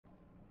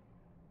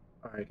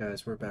Alright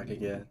guys, we're back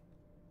again.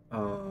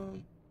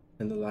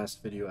 In the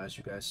last video, as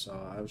you guys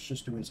saw, I was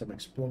just doing some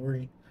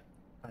exploring.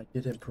 I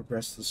didn't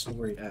progress the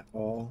story at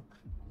all,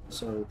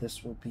 so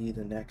this will be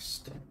the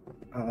next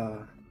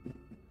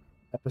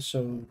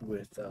episode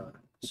with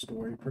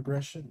story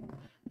progression.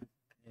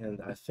 And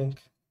I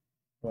think,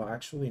 well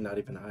actually not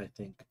even I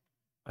think,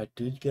 I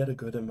did get a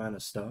good amount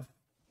of stuff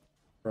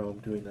from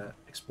doing that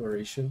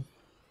exploration.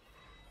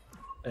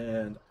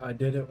 And I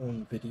did it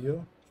on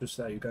video, just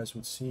so that you guys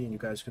would see and you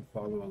guys could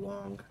follow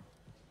along.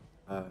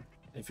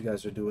 If you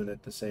guys are doing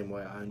it the same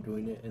way I'm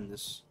doing it in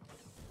this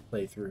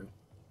playthrough.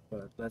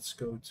 But let's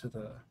go to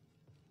the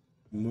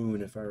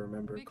moon if I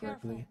remember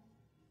correctly.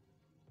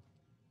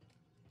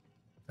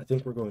 I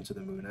think we're going to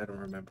the moon, I don't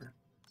remember.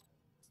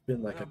 It's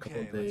been like a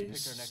couple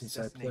days since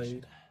I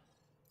played.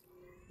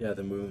 Yeah,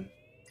 the moon.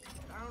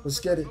 Let's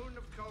get it.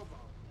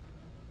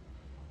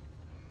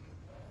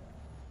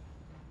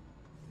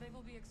 They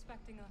will be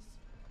expecting us.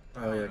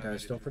 Oh yeah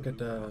guys, don't forget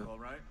to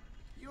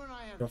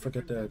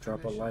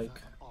drop a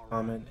like,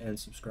 comment, and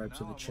subscribe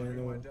to the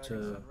channel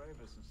to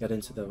get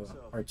into the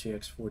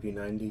RTX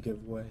 4090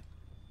 giveaway.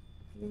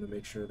 I want to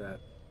make sure that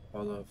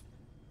all of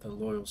the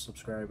loyal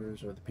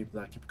subscribers or the people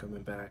that keep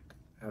coming back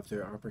have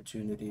their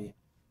opportunity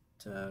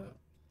to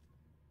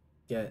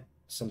get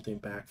something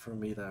back from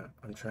me that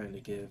I'm trying to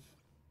give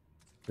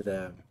to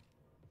them,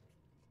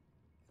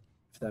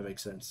 if that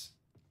makes sense.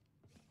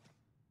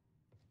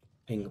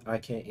 I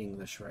can't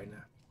English right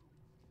now.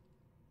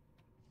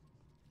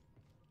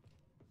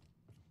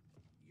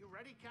 You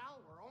ready, Cal?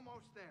 We're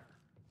almost there.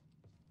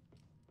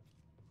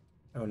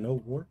 Oh,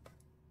 no warp?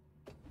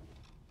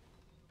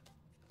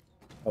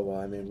 Oh, well,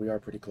 I mean, we are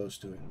pretty close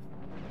to it.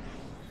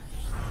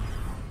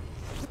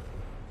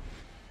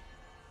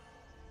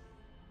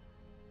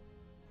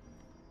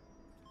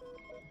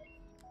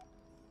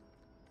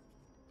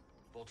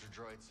 Vulture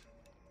droids.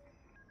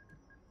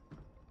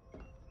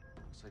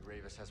 Looks like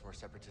Ravis has more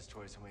separatist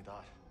toys than we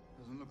thought.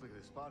 Doesn't look like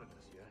they spotted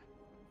us yet.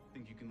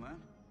 Think you can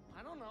land?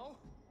 I don't know.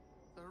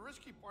 The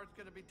risky part's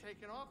gonna be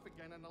taken off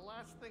again, and the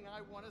last thing I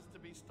want is to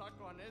be stuck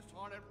on this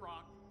haunted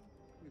rock.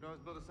 You could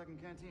always build a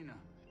second cantina.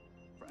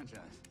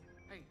 Franchise.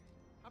 Hey,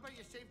 how about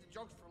you save the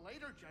jokes for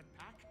later,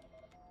 Jetpack?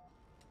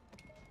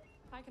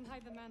 I can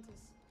hide the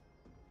mantis.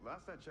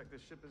 Last I checked,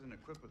 this ship isn't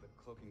equipped with a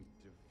cloaking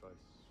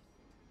device.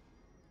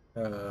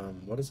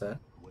 What is that?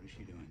 What is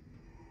she doing?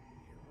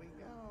 Here we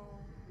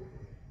go.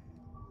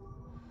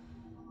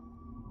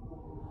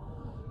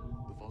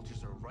 The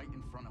vultures are right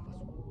in front of us.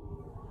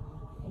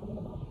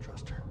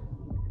 Trust her.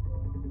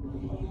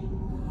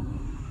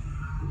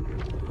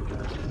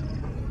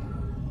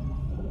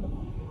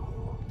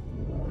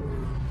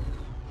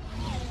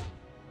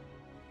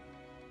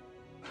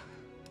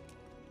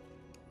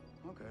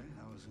 Okay,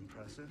 that was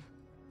impressive.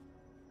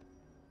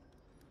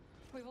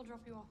 We will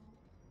drop you off.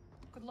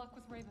 Good luck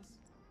with Ravis.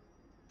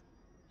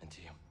 And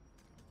to you.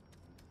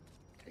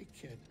 Hey,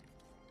 kid.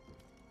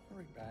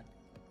 Hurry back.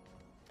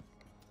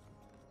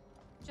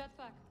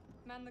 Jetpack,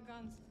 man the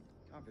guns.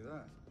 Copy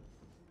that.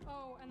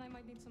 Oh, and I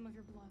might need some of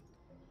your blood.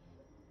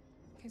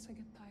 In case I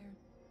get tired.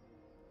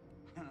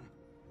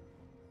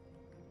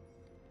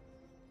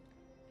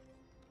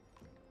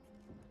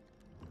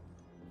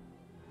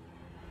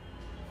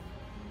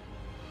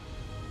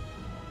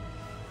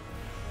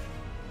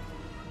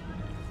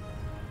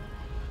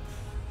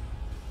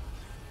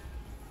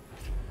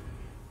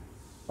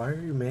 Why are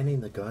you manning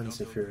the guns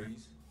if you're...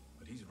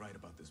 But he's right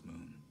about this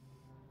moon.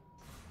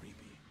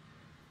 Creepy.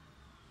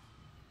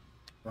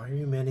 Why are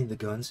you manning the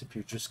guns if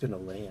you're just gonna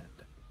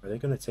land? Are they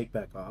gonna take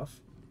back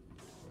off?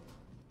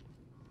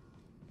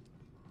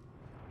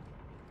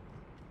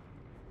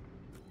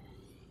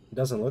 It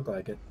doesn't look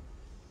like it.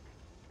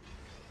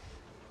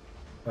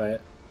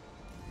 Alright.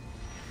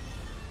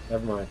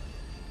 Never mind.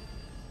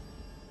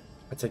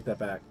 I take that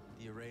back.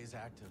 The array's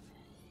active.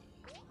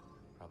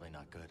 Probably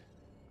not good.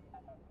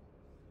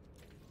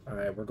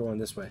 Alright, we're going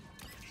this way.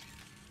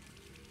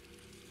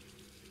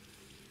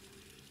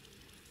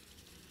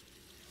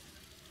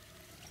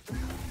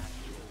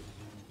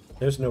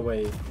 There's no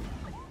way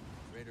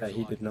that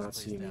he did not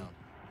see me.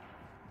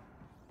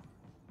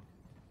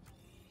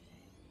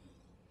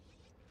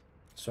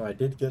 So I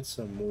did get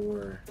some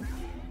more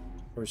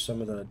for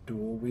some of the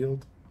dual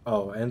wield.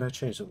 Oh, and I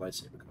changed the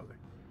lightsaber color.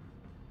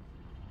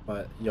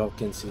 But y'all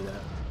can see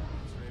that.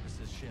 It's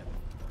Ravis's ship.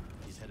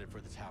 He's headed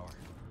for the tower.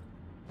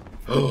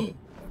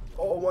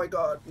 Oh my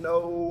god,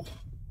 no!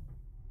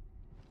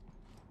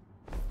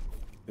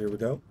 Here we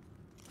go.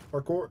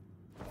 Parkour.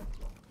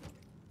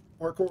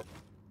 Parkour.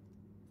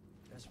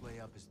 Best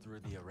way up is through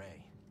the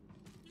array.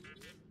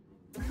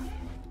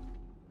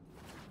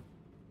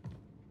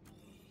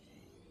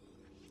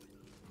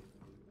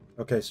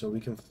 Okay, so we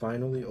can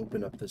finally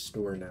open up this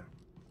door now.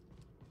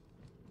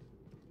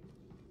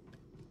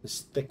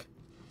 This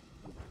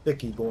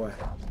thicky boy.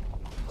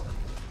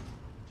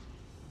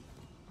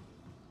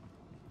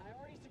 I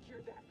already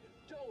secured that.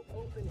 Don't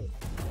open it.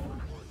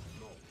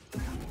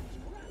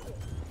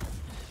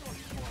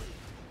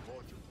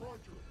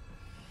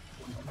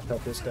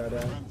 Help this guy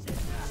down.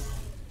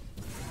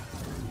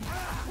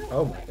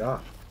 Oh my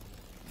god.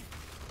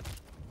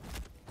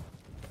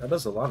 That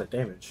does a lot of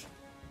damage.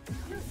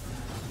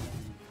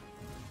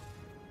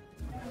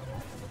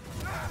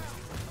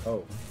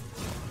 Oh.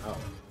 Ow.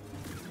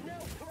 No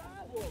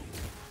problem.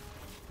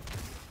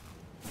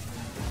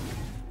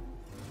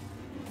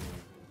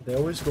 They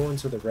always go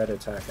into the red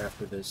attack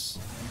after this.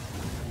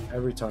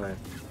 Every time.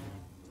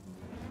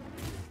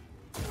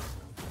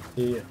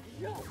 The...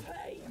 You'll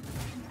pay.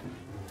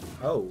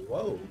 Oh,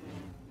 whoa.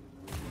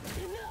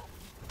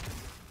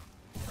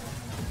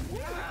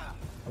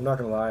 I'm not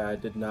gonna lie, I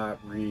did not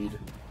read.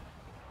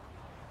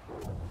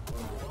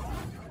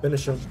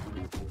 Finish him.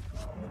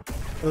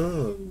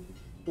 Ooh.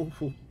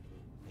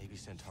 Maybe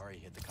Centauri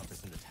hit the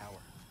compass in the tower.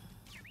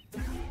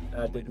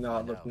 That did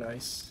not look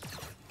nice.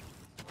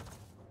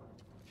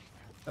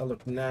 That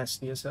looked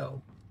nasty as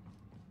hell.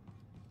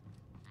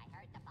 I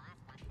heard the boss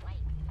wants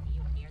weight. Do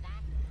you hear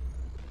that?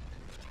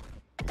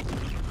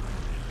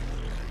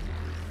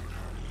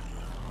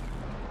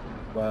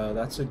 Wow,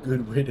 that's a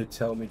good way to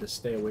tell me to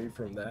stay away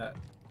from that.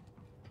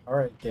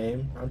 Alright,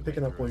 game. I'm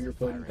picking up what you're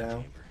putting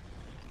down.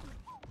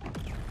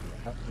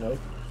 Nope.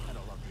 I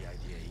don't love the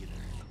idea either.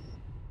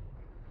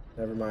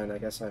 Never mind, I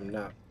guess I'm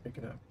not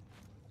picking up.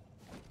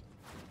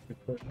 You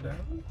put it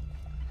down?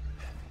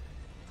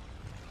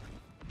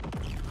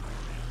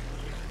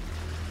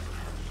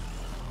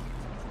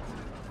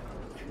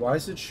 Why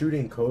is it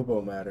shooting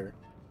Kobo matter?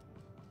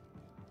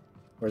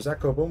 Or is that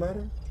Kobo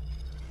matter?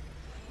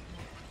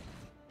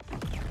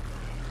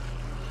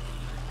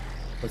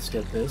 Let's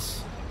get this.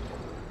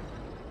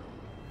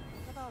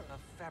 What about a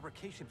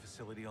fabrication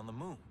facility on the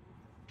moon?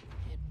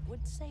 It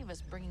would save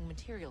us bringing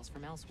materials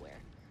from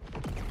elsewhere.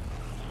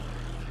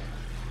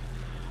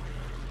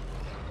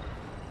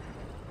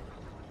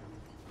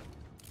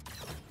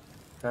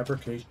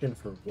 Fabrication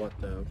for what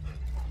though?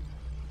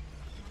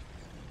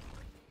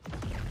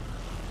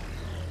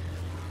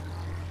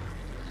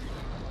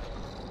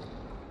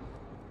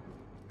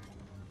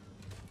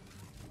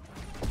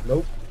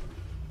 Nope.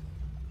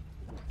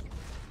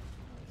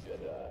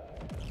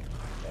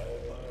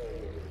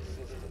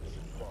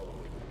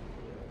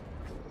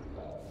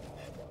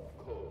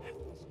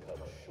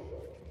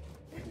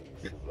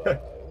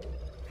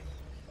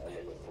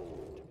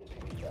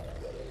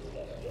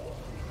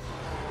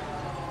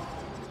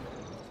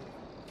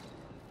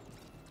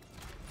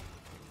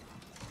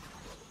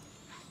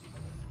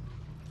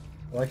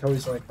 I like how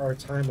he's like, our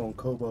time on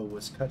Kobo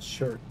was cut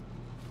short.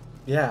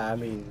 Yeah, I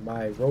mean,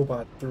 my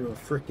robot threw a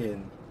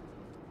frickin'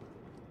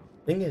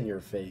 thing in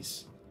your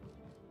face.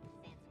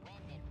 Since when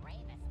did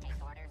Ravis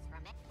take orders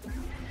from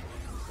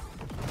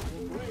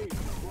it?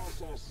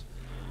 Process.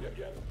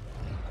 Yep.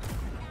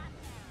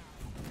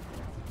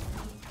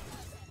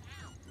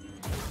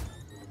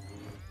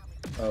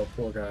 Oh,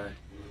 poor guy.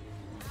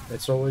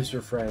 It's always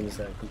your friends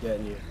that be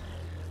getting you.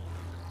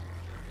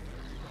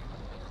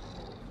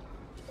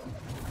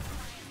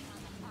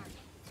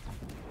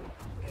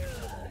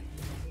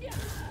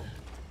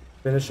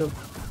 Finish him?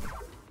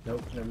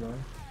 Nope, never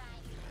mind.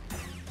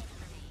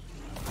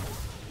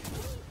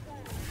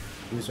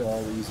 These are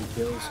all easy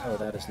kills. Oh,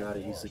 that is not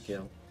an easy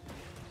kill.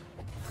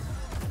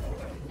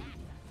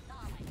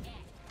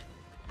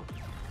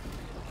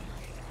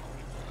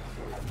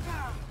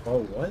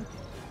 Oh, what?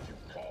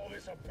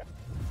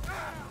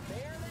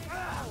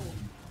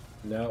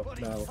 No,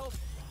 no.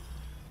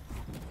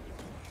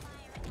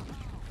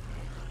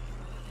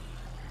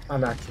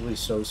 I'm actually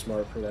so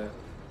smart for that.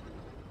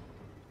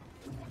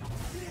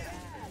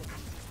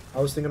 I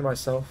was thinking to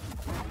myself,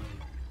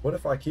 what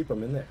if I keep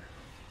them in there?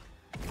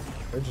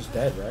 They're just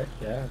dead, right?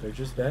 Yeah, they're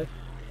just dead.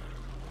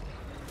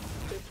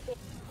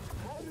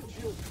 How did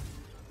you?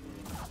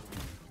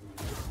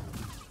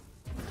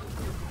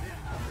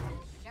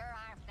 Sure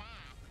are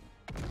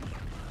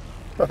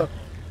fast.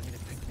 Need to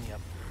pick me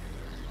up.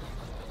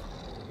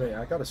 Wait,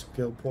 I got a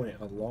skill point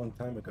a long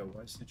time ago.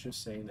 Why is it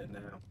just saying it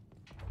now?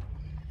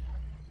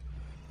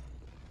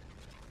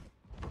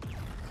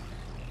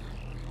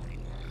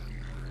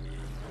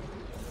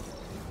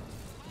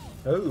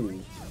 Oh.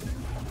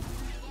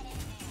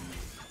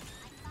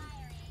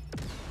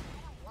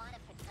 Want to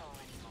patrol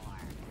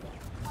anymore.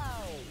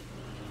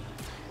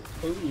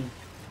 Ooh.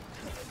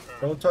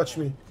 Don't touch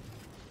me.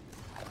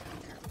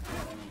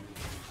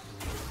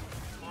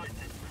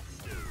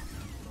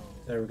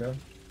 There we go.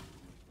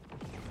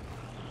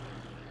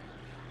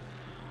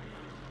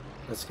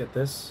 Let's get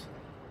this.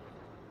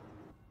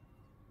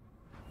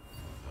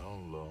 How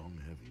long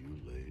have you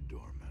laid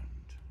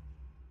dormant?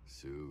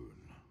 Soon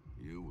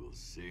you will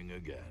sing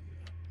again.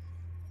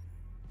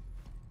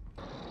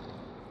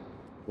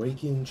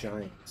 Waking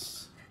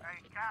Giants. Hey,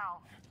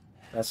 Cal,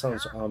 That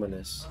sounds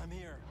ominous. I'm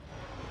here.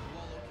 You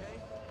all okay?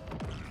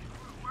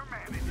 we're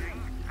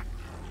managing.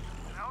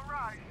 No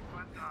rush,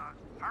 but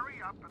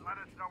hurry up and let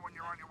us know when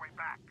you're on your way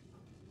back.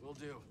 Will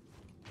do.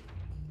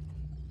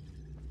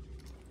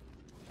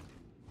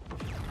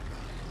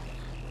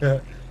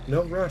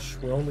 No rush.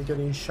 We're only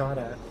getting shot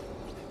at.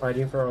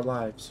 Fighting for our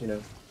lives, you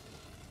know.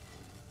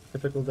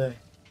 Typical day.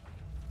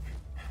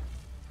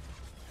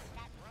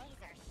 That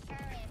laser sure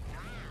is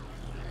loud.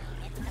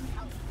 It's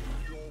supposed to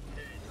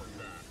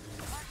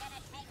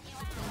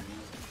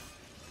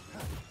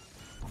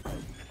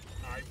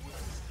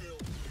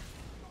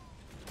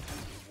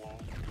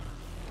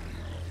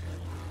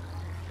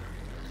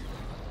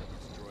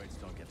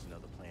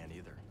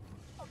either.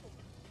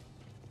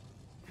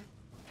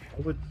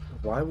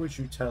 Why would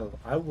you tell?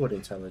 I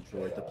wouldn't tell a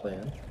droid the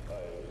plan.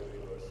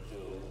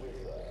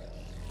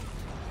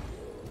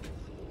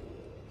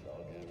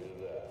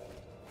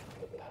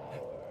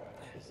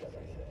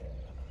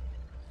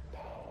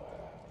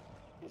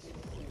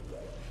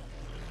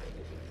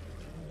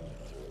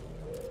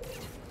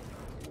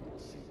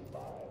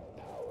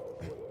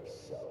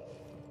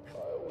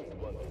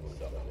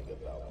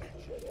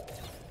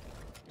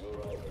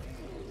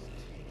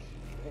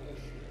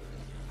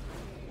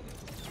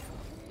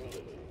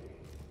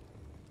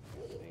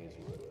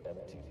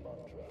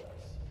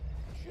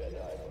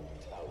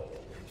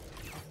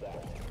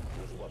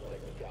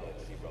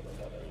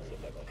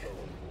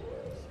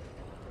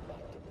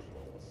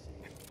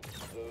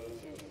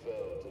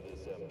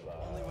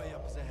 Only way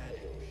up is ahead.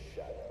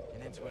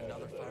 And into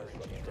another firing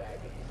chamber. Yeah,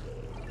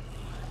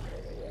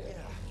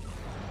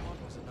 one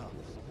was enough.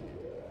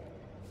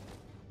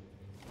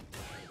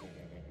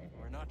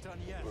 We're not done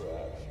yet.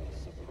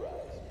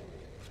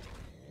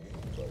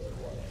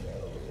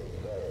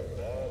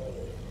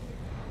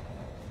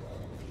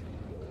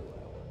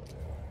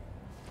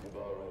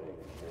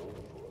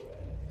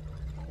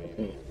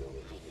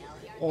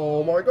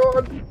 Oh my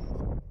god!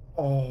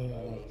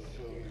 Oh.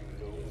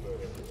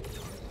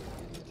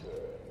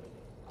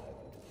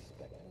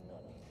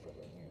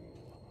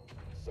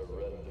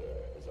 Surrender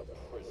is a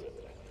prison,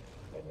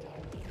 and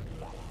time will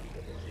not be a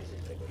prison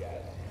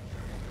again.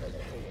 And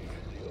pain is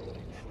the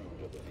only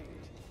true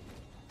defeat.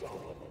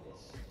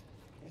 Dominance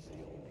is the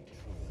only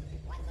true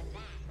defeat. What was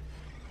that?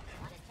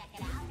 Want to check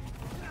it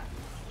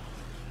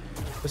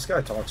out? This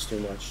guy talks too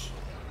much.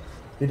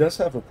 He does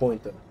have a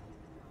point, though.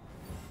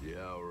 The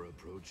hour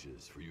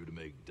approaches for you to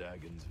make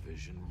Dagon's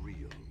vision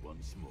real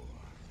once more.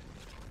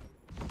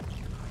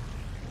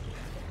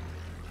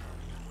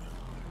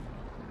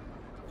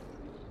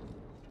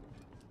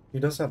 He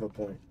does have a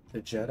point.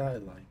 The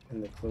Jedi, like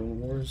in the Clone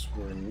Wars,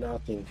 were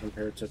nothing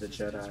compared to the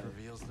Jedi.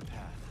 Reveals the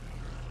path.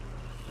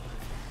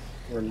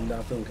 Were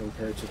nothing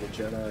compared to the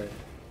Jedi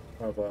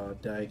of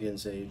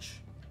Dagon's age.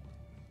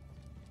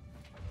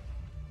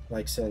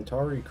 Like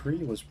Centauri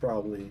Kree was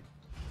probably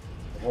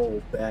the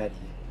whole baddie.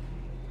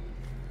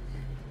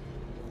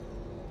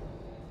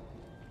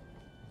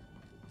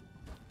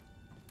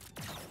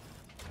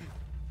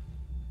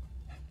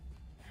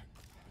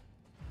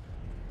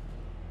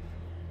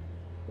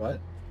 What?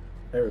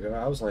 There we go.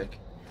 I was like,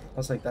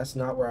 that's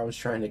not where I was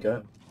trying to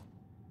go.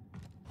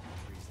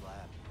 Free's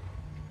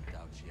lab.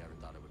 Doubt she ever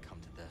thought it would come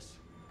to this.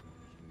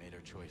 She made her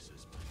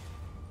choices, but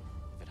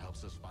if it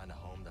helps us find a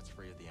home that's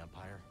free of the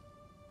Empire,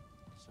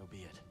 so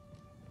be it.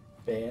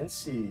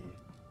 Fancy.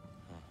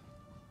 Huh.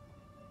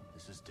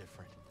 This is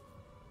different.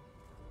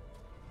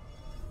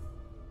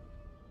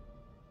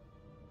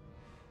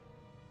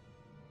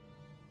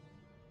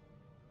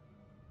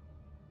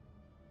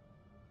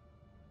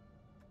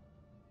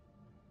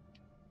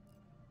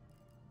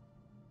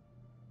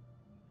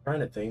 Trying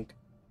to think.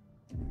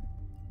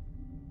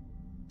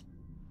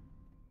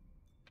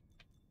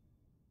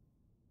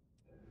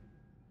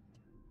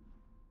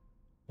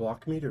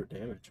 Block meter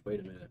damage. Wait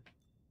a minute.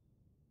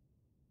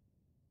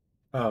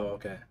 Oh,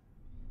 okay.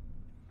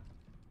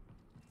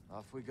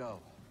 Off we go.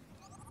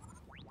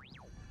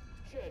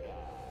 Jedi,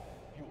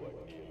 you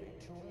are nearly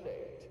too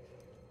late.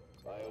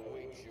 I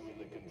await you in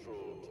the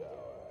control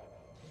tower.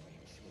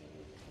 Reach me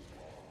if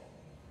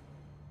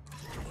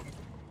you can.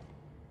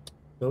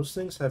 Those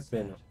things have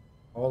been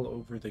all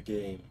over the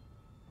game.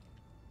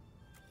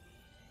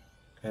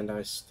 And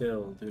I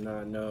still do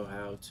not know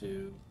how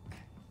to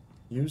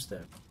use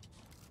them.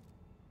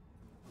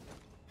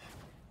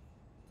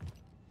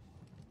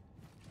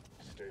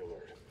 Stay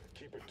alert.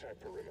 Keep a tight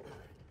perimeter.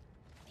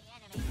 The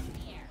enemy is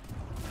here.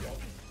 Yep.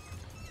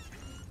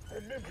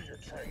 Remember your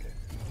training.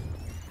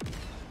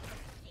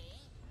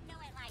 See? Do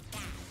it like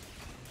that.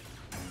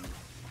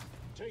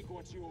 Take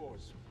what's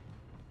yours.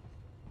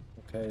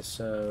 Okay,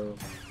 so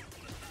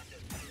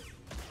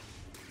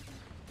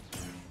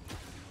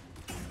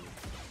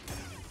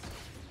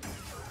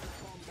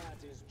Combat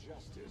is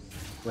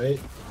justice. wait.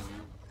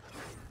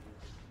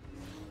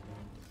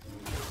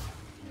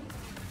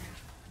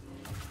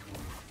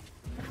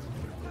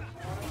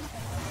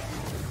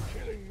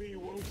 Killing me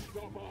won't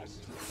stop us.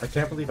 I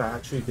can't believe I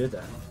actually did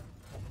that.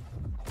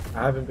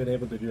 I haven't been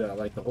able to do that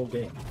like the whole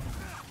game.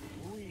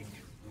 Weak.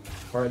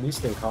 Or at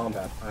least in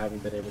combat, I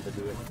haven't been able to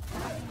do it.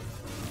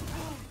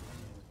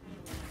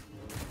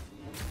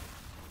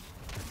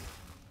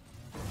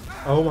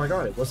 Oh my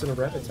god, it wasn't a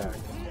rev attack.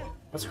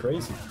 That's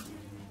crazy.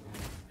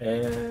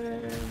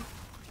 And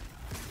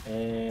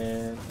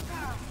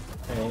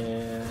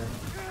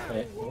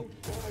I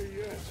won't die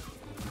yet.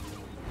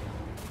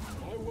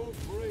 I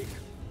won't break.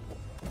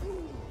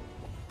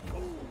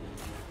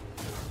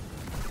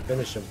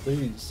 finish him,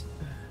 please.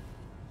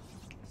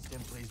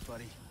 Stim, please,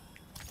 buddy.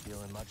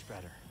 Feeling much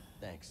better.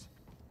 Thanks.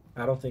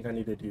 I don't think I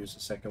needed to use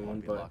the second one,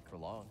 Won't be but locked for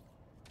long.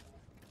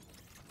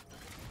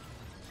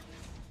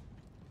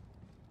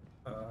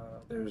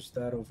 there's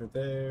that over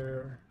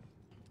there.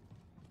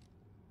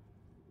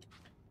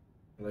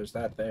 And there's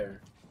that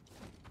there.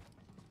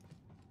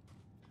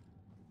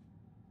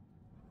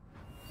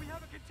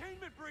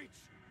 containment breach!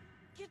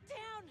 Get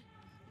down!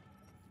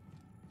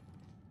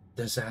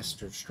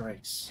 Disaster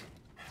strikes.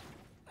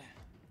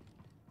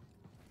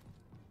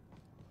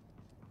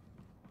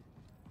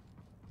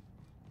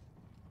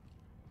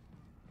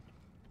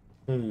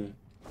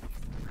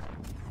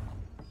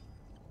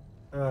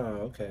 Oh,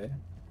 okay.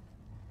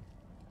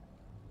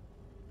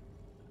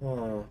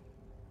 Oh.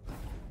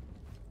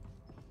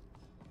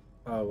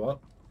 Oh,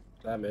 well.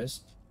 That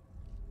missed.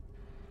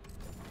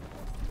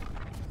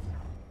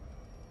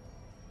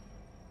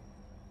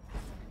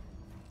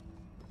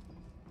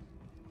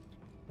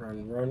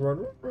 Run, run,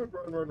 run, run,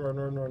 run, run, run,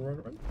 run, run,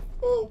 run, run.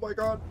 Oh my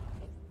god.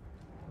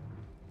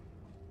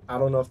 I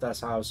don't know if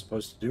that's how I was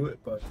supposed to do it,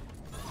 but...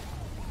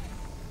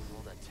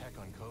 All that tech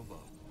on Kobo.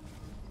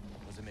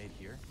 Was it made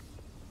here?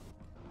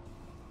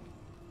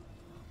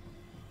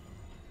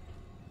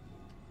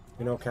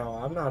 You know, Cal,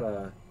 I'm not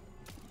a...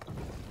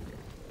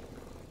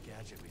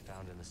 Gadget we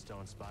found in the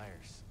stone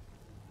spires.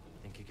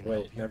 Think you can Wait,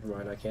 help here? never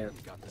mind, I can't.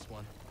 You got this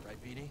one, right,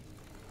 BD?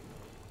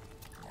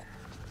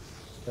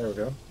 There we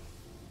go.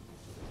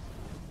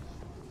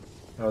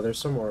 Oh, there's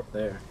some more up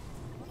there.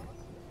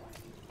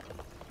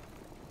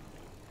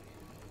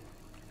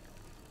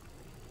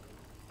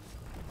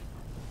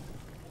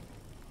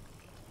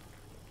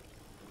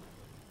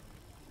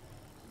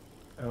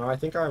 I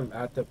think I'm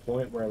at the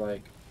point where,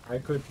 like, I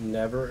could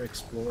never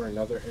explore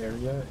another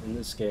area in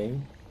this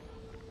game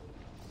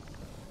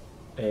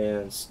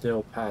and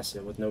still pass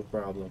it with no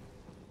problem.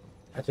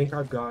 I think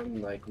I've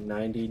gotten, like,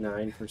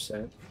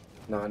 99%,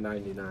 not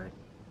 99.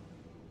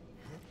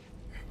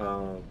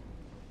 I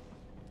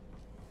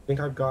think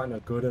I've gotten a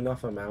good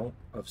enough amount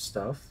of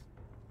stuff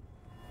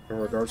in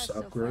regards to So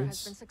far has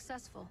been upgrades.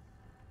 successful.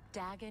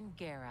 Dagon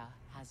Gera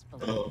has Oh,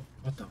 believed.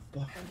 what the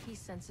fuck? And he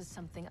senses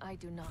something I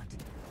do not.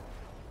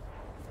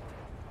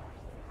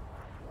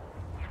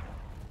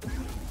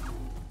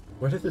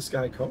 Where did this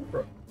guy come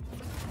from?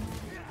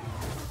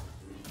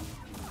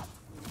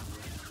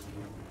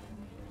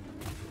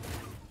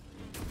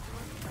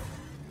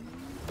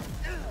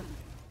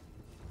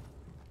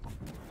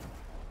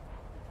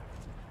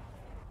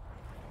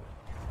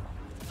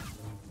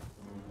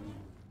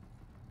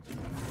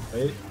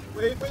 Wait,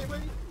 wait, wait,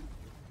 wait.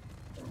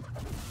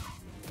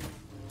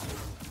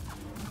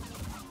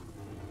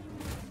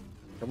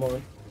 Come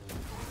on.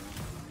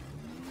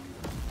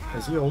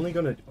 Is he only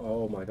gonna...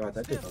 Oh my god,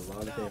 that did a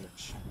lot of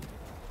damage.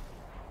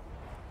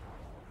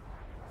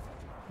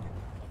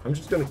 I'm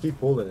just gonna keep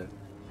pulling it.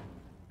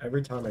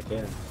 Every time I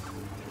can.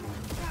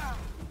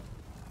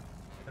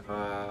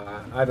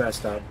 I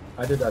messed up.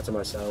 I did that to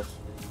myself.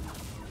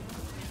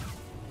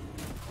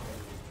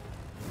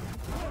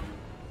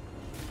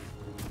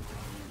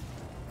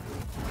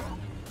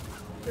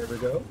 There we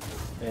go.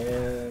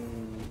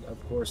 And of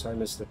course I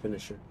missed the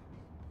finisher.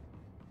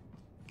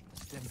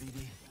 Stem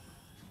BD.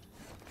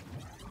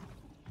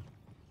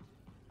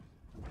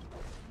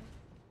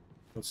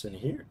 What's in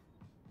here?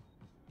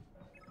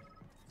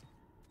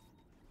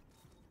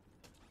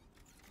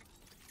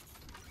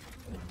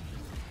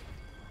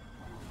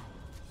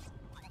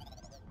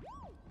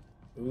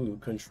 Ooh,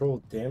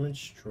 control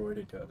damage droid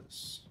it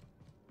does.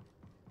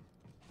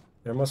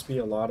 There must be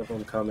a lot of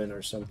them coming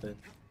or something.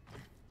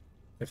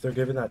 If they're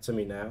giving that to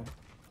me now,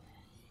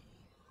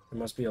 there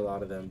must be a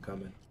lot of them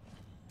coming.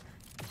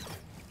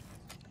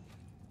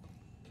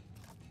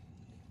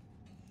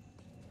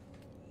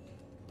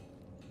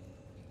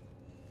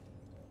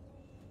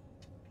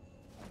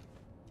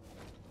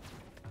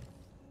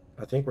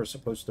 I think we're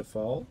supposed to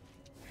fall.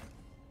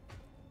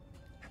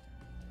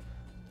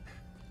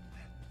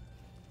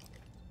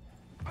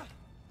 Let's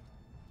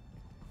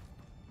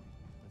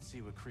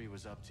see what Kree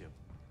was up to.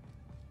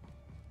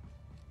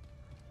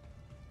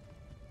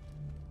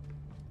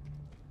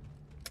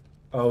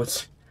 Oh,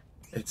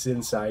 it's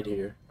inside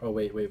here. Oh,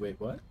 wait, wait, wait,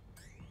 what?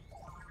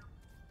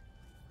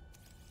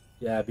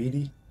 Yeah,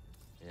 BD.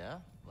 Yeah?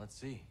 Let's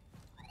see.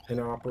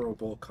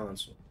 Inoperable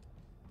console.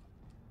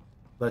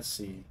 Let's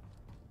see.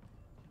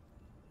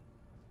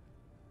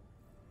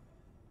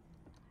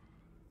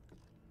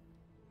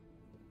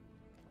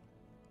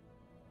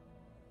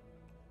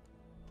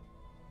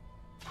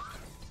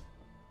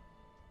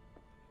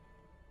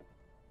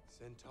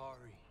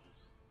 Centauri.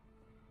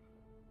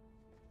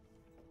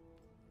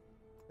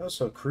 Oh,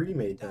 so Kree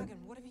made them.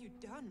 Dagon, what have you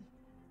done?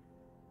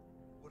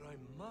 What I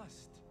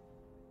must.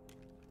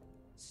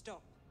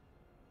 Stop.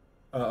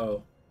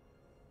 Uh-oh.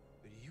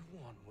 But you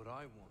want what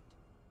I want.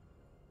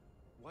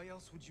 Why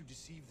else would you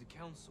deceive the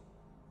council?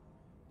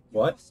 You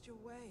What? lost your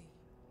way.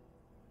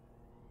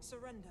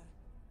 Surrender.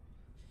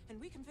 And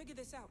we can figure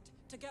this out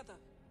together.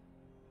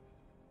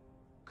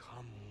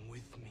 Come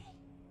with me.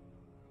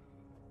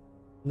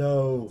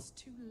 No. It's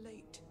too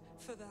late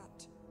for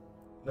that.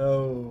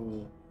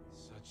 No.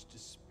 Such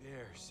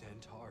despair,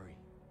 Centauri.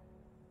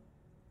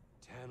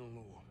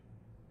 Tanalor.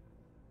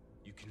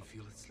 You can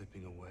feel it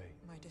slipping away.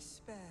 My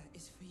despair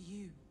is for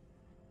you.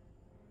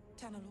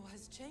 Tanalor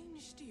has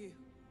changed you.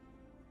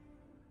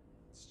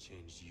 It's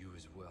changed you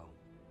as well.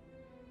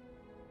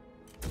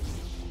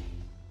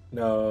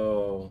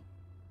 No.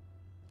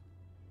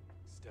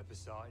 Step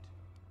aside.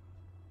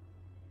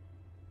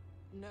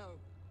 No.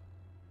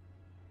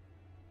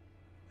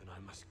 Then I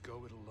must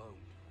go it alone.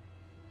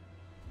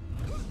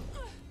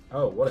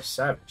 Oh, what a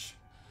savage.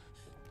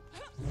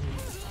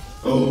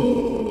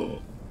 Oh!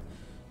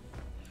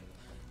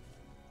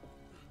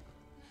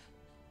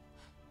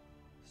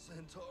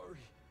 Centauri.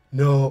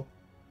 No.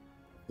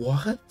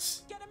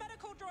 What? Get a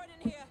medical droid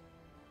in here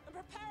and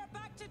prepare a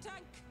back to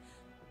tank.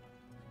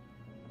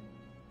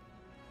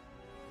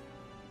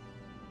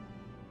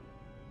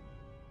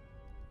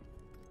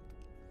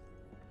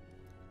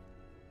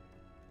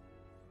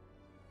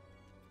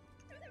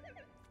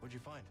 What'd you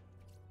find?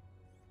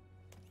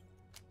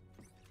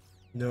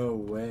 No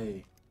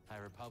way. High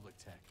Republic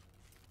tech.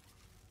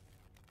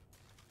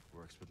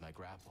 Works with my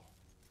grapple.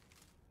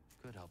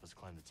 Could help us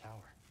climb the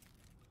tower.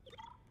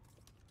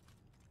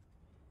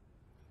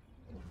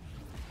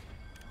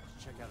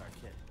 Let's check out our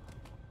kit.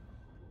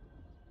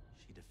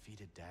 She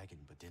defeated Dagon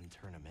but didn't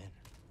turn him in.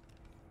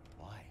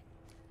 Why?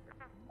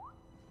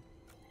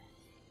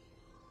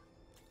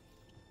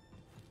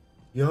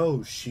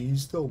 Yo,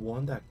 she's the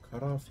one that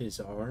cut off his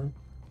arm?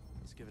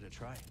 Let's give it a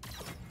try.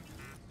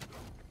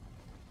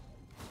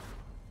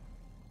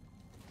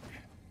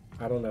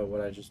 I don't know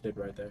what I just did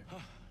right there.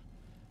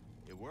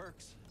 It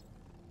works.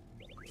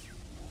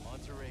 On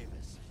to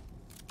Ravis.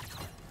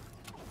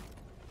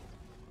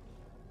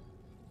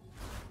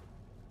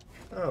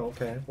 Oh,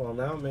 okay. Well,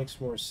 now it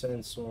makes more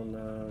sense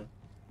on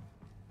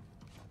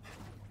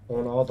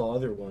all the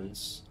other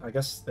ones. I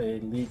guess they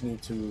lead me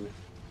to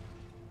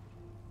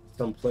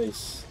some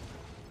place.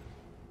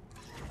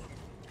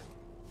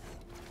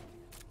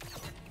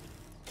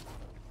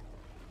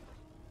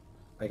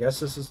 I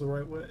guess this is the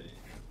right way.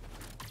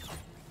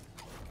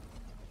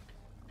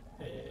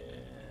 And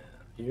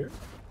here.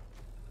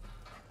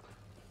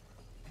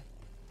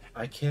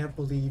 I can't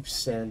believe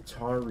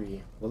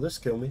Centauri. Will this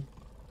kill me?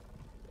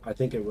 I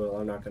think it will.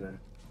 I'm not gonna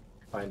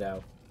find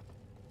out.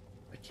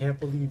 I can't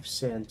believe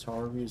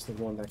Centauri is the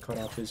one that cut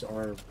off his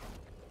arm.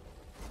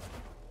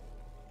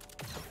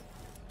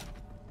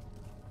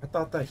 I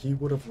thought that he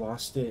would have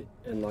lost it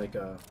in like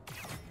a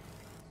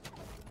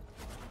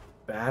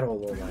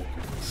battle or like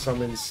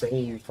some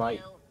insane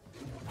fight.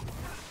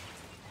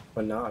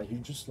 But nah, he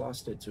just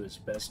lost it to his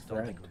best Don't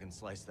friend. think we can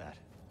slice that.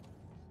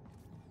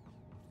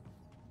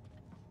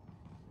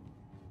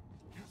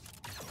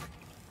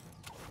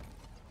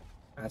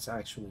 That's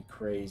actually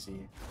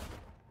crazy.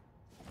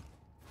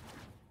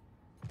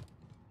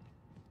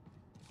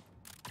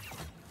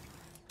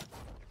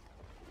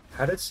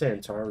 How did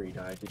Centauri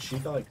die? Did she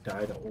like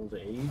die to old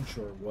age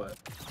or what?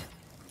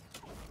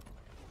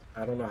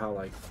 I don't know how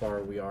like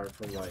far we are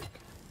from like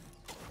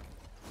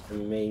the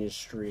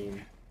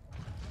mainstream.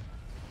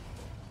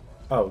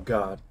 Oh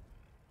god.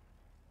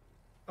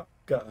 Oh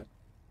god.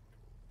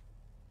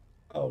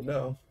 Oh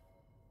no.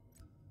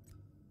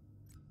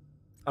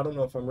 I don't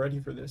know if I'm ready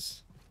for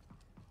this.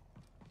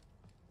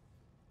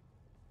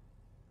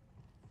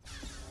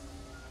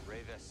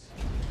 Ravis.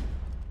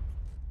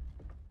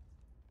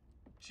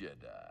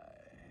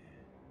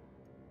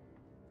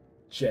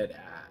 Jedi.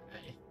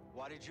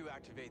 Why did you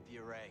activate the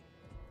array?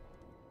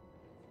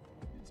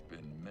 It's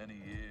been many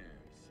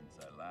years since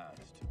I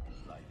last took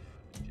the life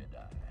of a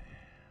Jedi.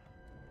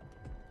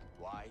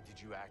 Why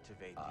did you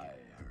activate the... I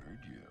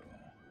heard you.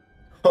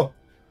 Oh.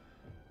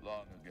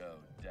 Long ago,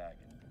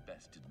 Dagon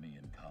bested me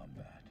in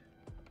combat.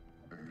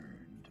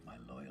 Earned my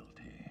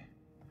loyalty.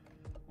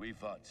 We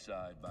fought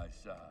side by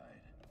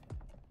side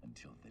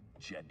until the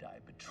Jedi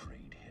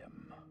betrayed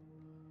him.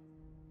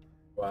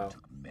 Wow. It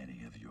took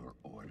many of your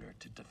order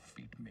to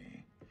defeat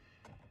me.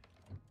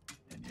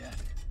 And yet,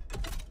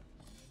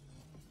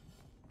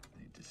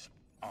 they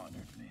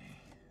dishonored me.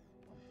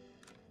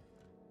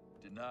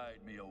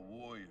 Denied me a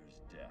warrior's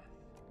death.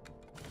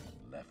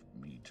 Left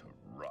me to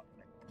rot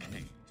in a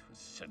cage for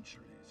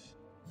centuries.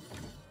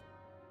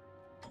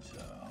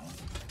 So,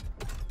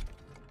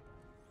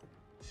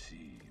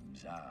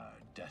 seems our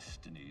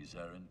destinies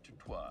are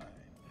intertwined.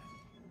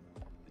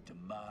 The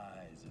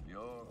demise of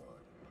your order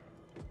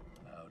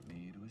allowed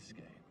me to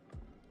escape.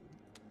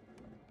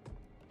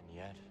 And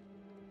yet...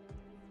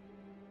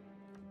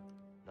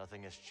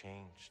 nothing has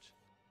changed.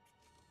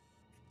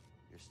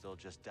 You're still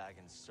just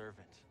Dagon's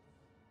servant.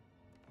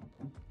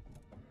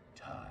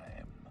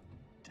 Time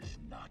does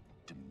not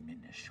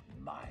diminish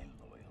my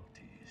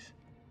loyalties.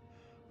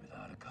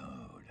 Without a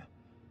code,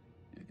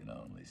 you can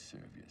only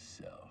serve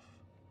yourself.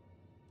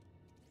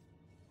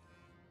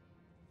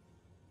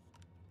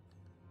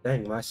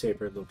 Dang, my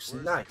saber looks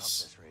Where's nice.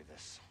 the compass,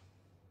 Ravis?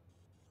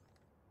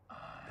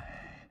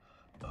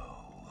 I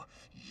owe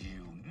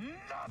you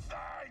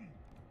nothing,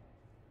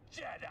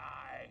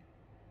 Jedi!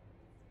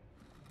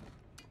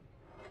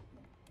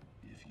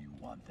 If you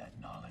want that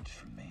knowledge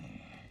from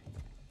me,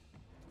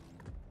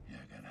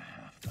 you're gonna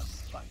have to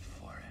fight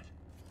for it.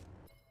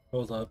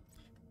 Hold up.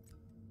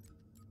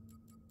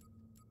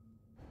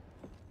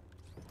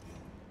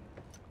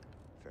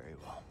 Very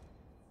well.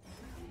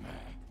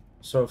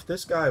 So if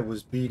this guy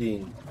was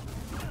beating...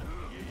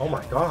 Oh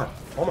my god.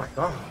 Oh my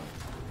god.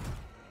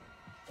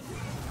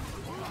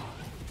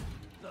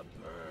 The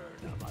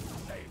burn of a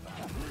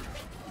saber.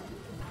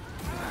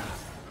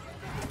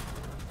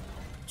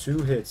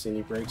 2 hits and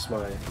he breaks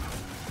my...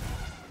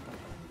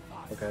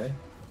 Okay.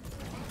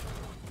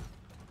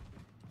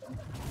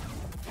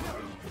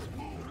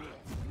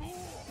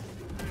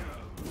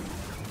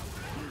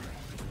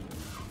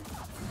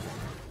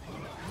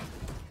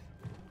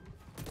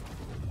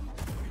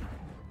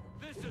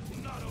 This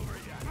is not over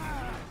yet.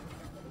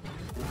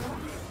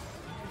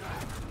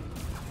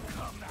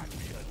 Come at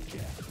me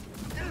again.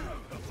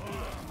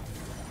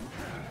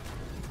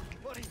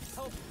 Buddy,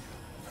 help.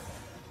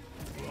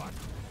 What?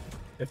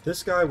 If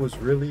this guy was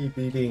really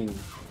beating...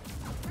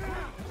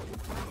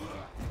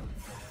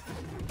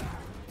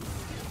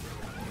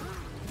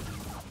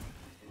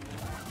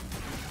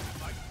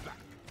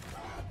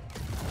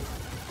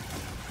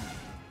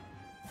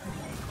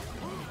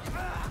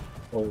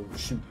 Oh,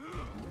 shoot.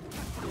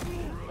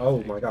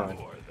 Oh my god.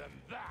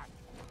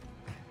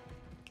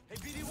 Hey,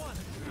 BD1.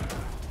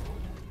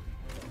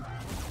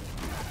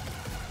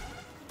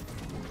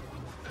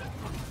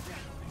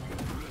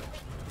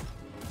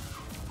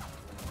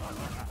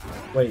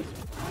 Wait.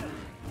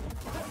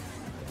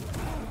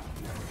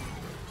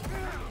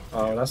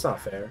 Oh, that's not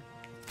fair.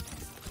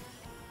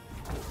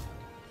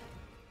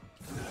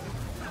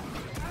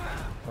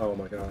 Oh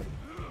my god.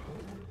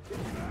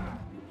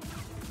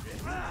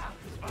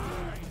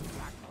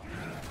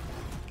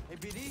 Hey,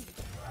 BD.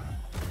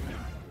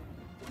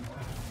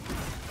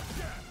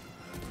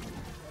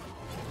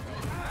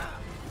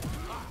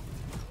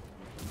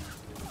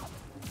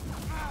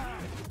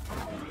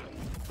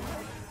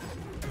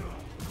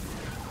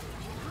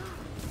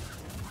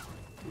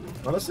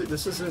 Honestly,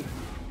 this isn't...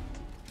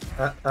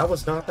 That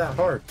was not that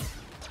hard.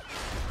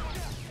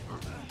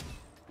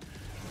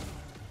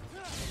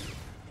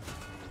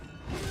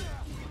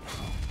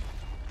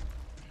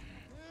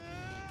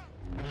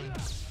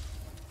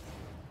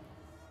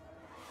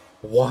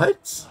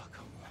 What?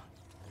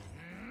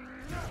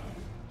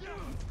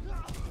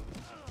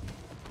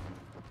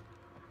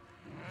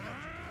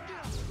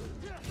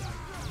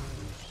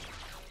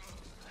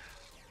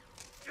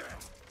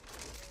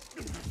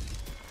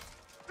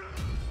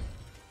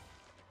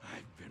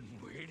 I've been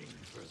waiting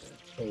for this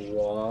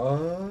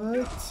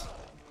What?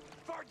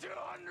 for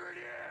 200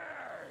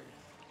 years.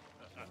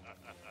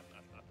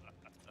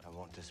 I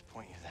won't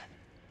disappoint you then.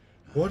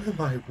 What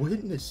am I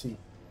witnessing?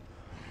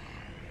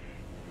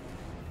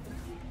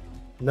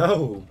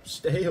 No,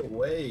 stay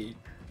away.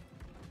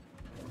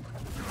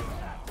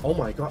 Oh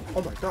my god,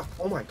 oh my god,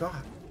 oh my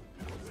god.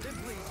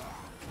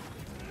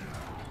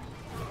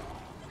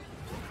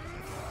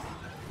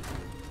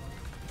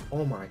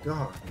 Oh my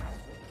god.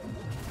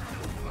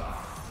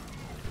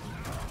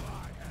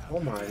 Oh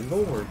my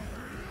lord.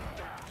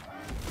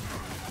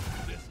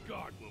 This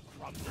guard will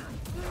crumble.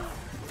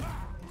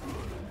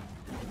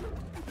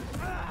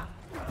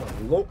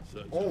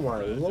 Oh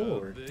my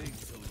lord. Thing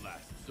to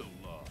last so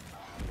long.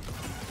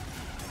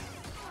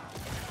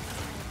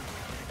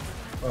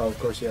 Oh, of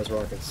course he has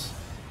rockets.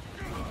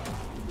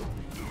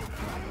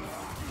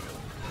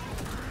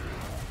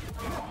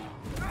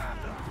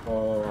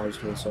 Oh, I was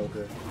doing so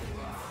good.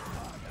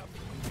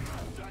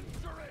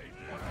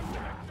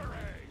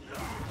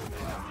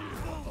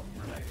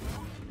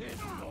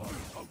 It's more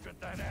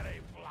potent than any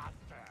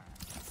blaster.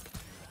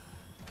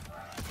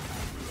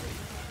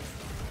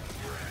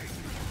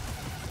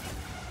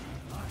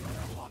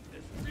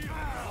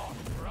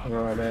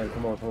 Alright, man,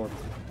 come on, come on.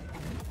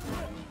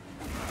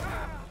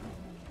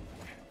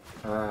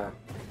 Ah.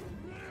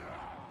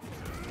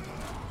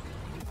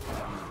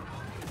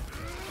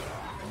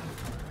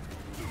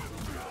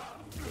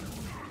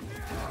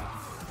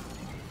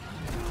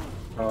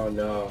 Oh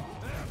no.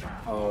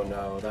 Oh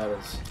no, that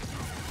was...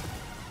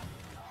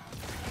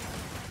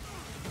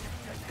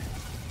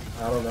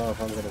 I don't know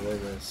if I'm gonna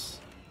win this.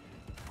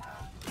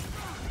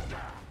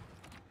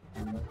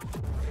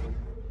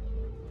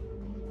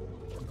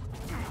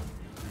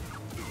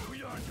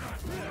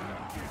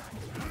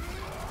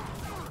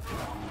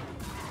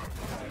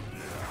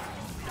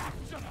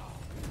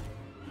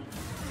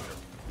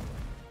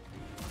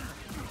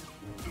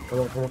 Come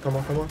on, come on, come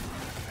on, come on.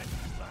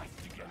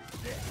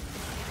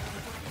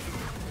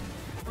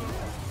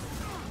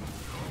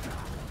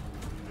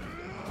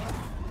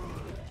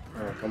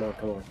 Alright, come on,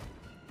 come on.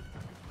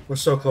 We're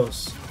so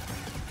close.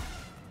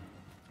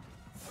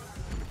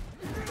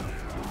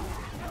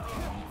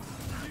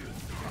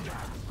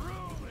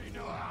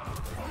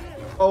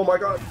 Oh my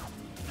god.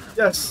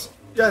 Yes,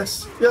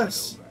 yes,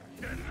 yes.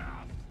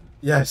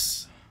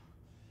 Yes.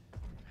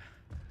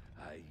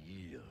 I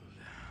yield.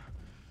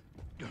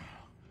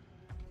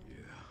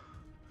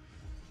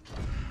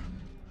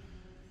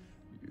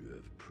 You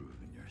have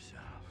proven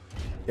yourself.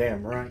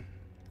 Damn right.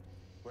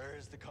 Where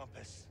is the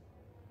compass?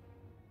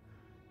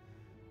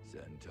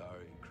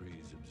 Centauri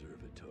Kree's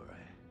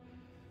observatory,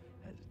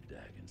 as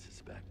Dagon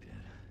suspected.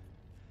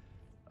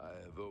 I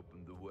have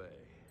opened the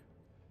way.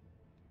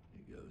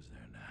 He goes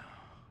there now.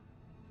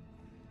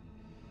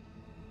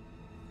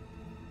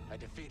 I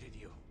defeated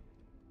you.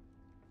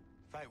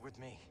 Fight with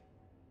me.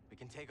 We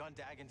can take on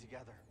Dagon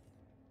together.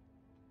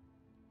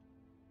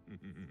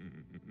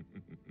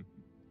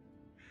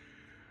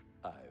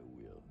 I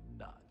will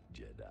not,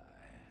 Jedi.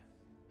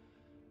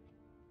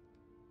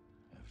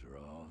 After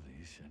all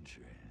these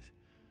centuries,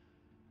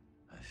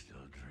 I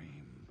still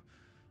dream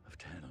of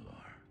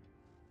Tanalor.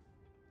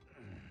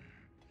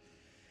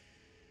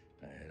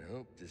 I had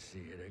hoped to see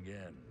it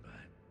again, but...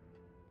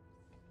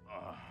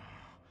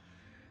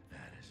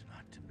 that is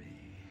not to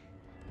be.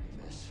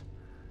 This.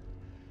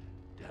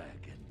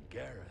 Dagon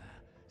Gera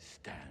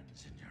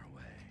stands in your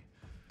way.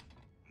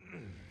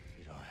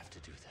 You don't have to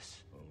do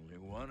this. Only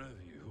one of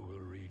you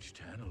will reach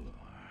Tanalor.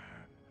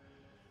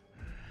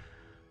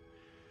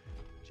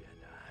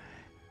 Jedi,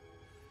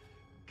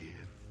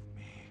 give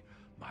me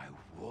my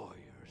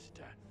warrior's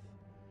death.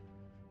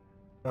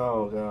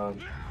 Oh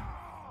god.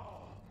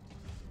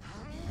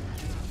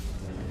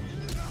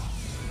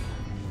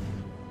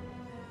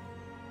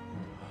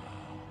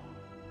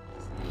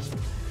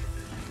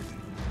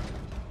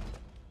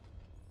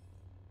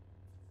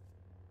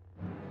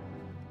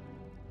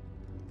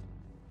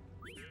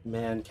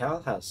 Man,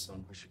 Cal has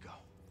some. We should go.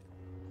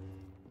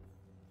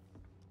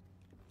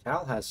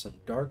 Cal has some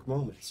dark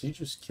moments. He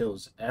just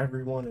kills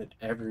everyone and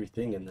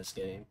everything in this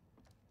game.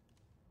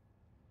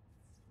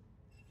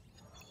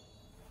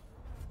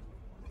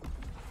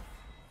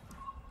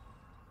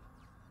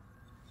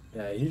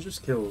 Yeah, he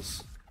just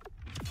kills.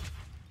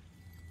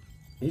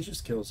 He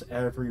just kills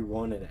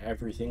everyone and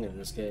everything in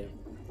this game.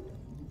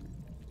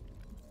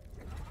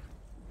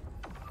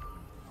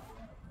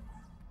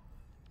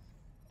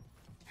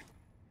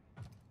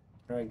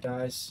 Alright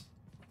guys,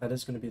 that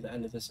is going to be the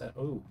end of this.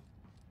 Oh.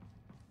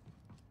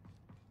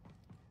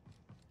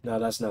 No,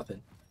 that's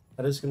nothing.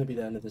 That is going to be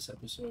the end of this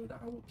episode.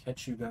 I will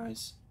catch you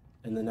guys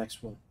in the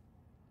next one.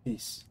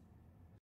 Peace.